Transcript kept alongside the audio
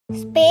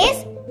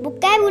Space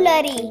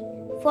vocabulary.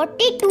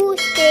 42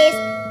 space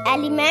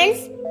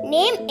elements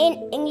name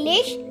in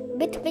English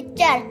with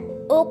picture.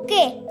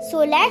 Okay, so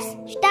let's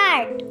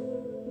start.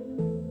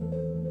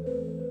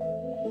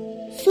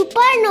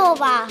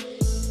 Supernova.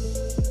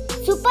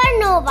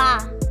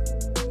 Supernova.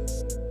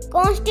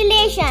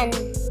 Constellation.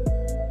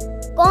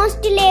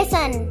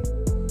 Constellation.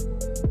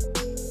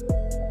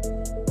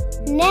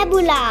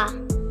 Nebula.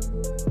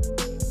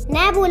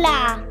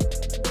 Nebula.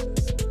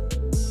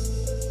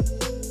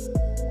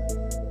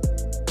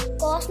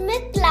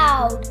 Cosmic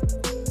cloud.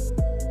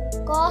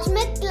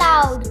 Cosmic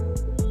cloud.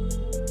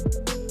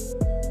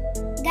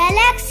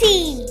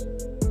 Galaxy.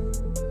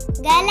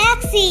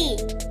 Galaxy.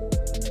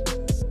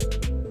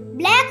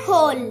 Black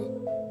hole.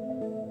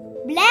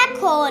 Black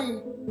hole.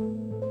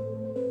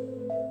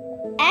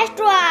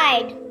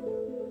 Asteroid.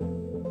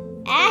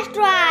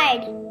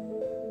 Asteroid.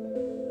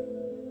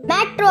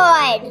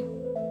 Meteoroid.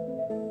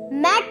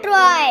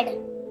 Meteoroid.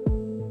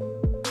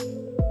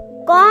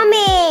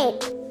 Comet.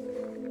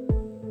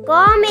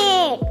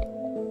 Comet.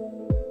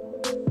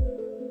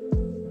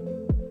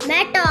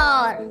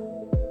 Meteor.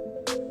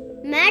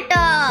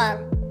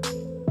 Meteor.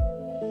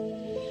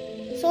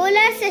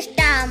 Solar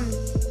system.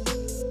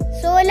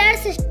 Solar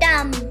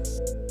system.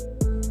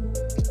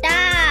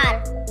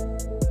 Star.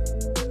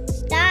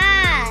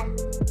 Star.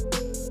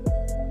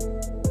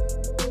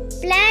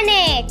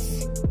 Planets.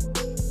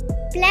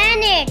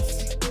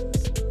 Planets.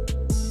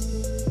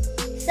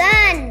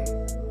 Sun.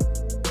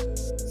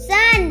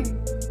 Sun.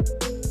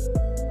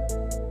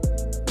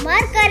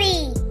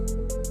 Mercury.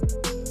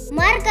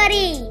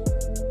 Mercury.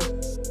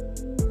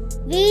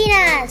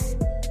 Venus.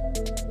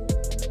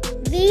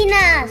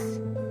 Venus.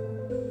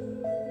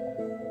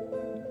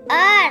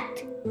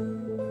 Earth.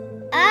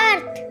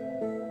 Earth.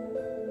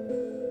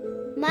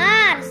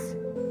 Mars.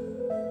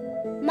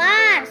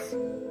 Mars.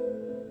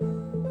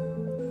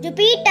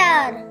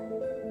 Jupiter.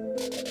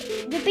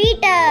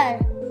 Jupiter.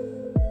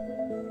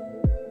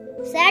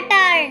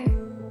 Saturn.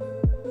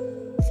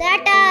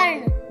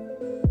 Saturn.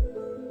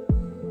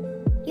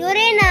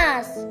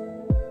 Uranus.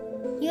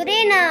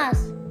 Uranus.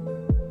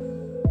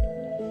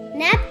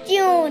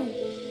 Neptune.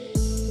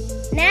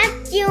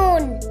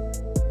 Neptune.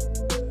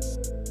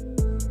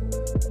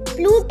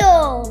 Pluto.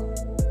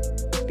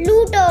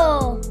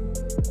 Pluto.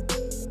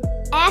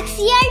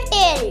 Axial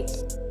tilt.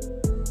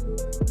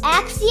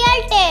 Axial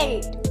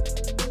tilt.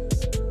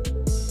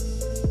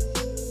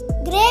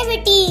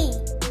 Gravity.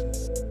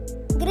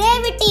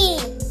 Gravity.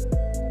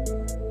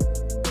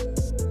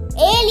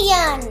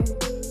 Alien.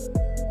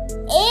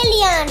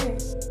 Alien.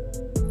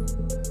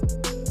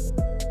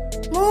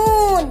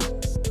 Moon.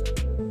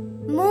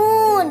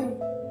 Moon.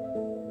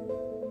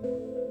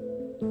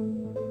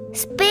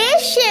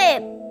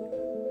 Spaceship.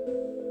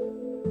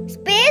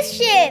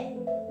 Spaceship.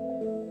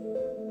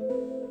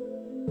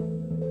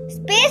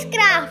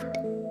 Spacecraft.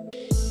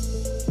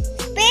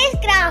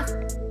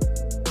 Spacecraft.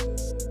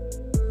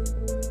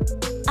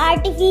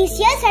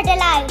 Artificial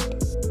satellite.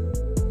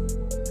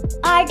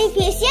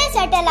 Artificial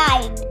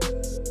satellite.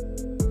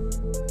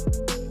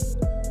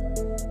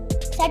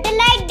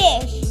 Satellite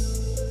dish.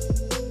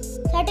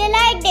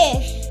 Satellite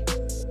dish.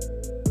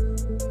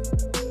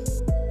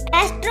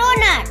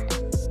 Astronaut.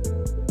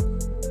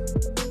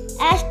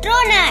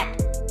 Astronaut.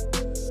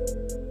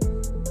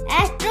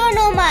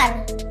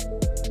 Astronomer.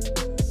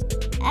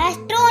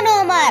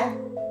 Astronomer.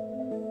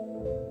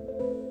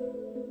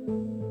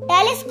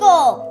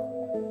 Telescope.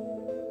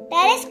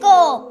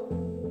 Telescope.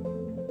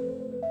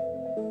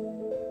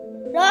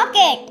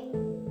 Rocket.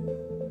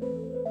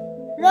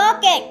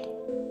 Rocket.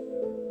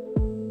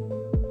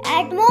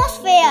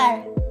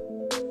 Atmosphere.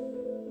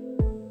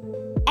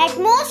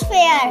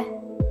 Atmosphere.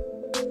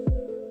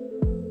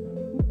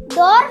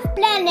 Dwarf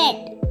planet.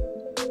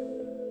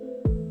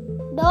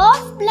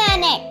 Dwarf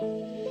planet.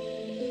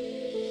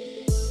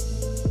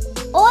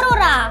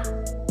 Aurora.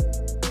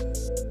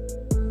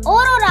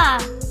 Aurora.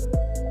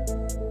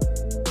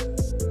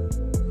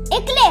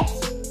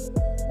 Eclipse.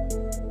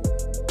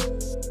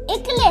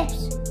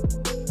 Eclipse.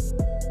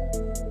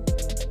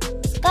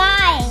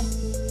 Sky.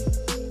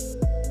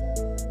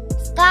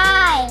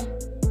 Sky.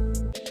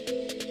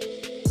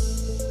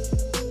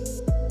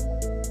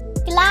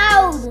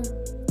 Cloud.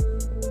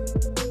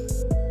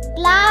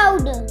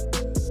 Cloud.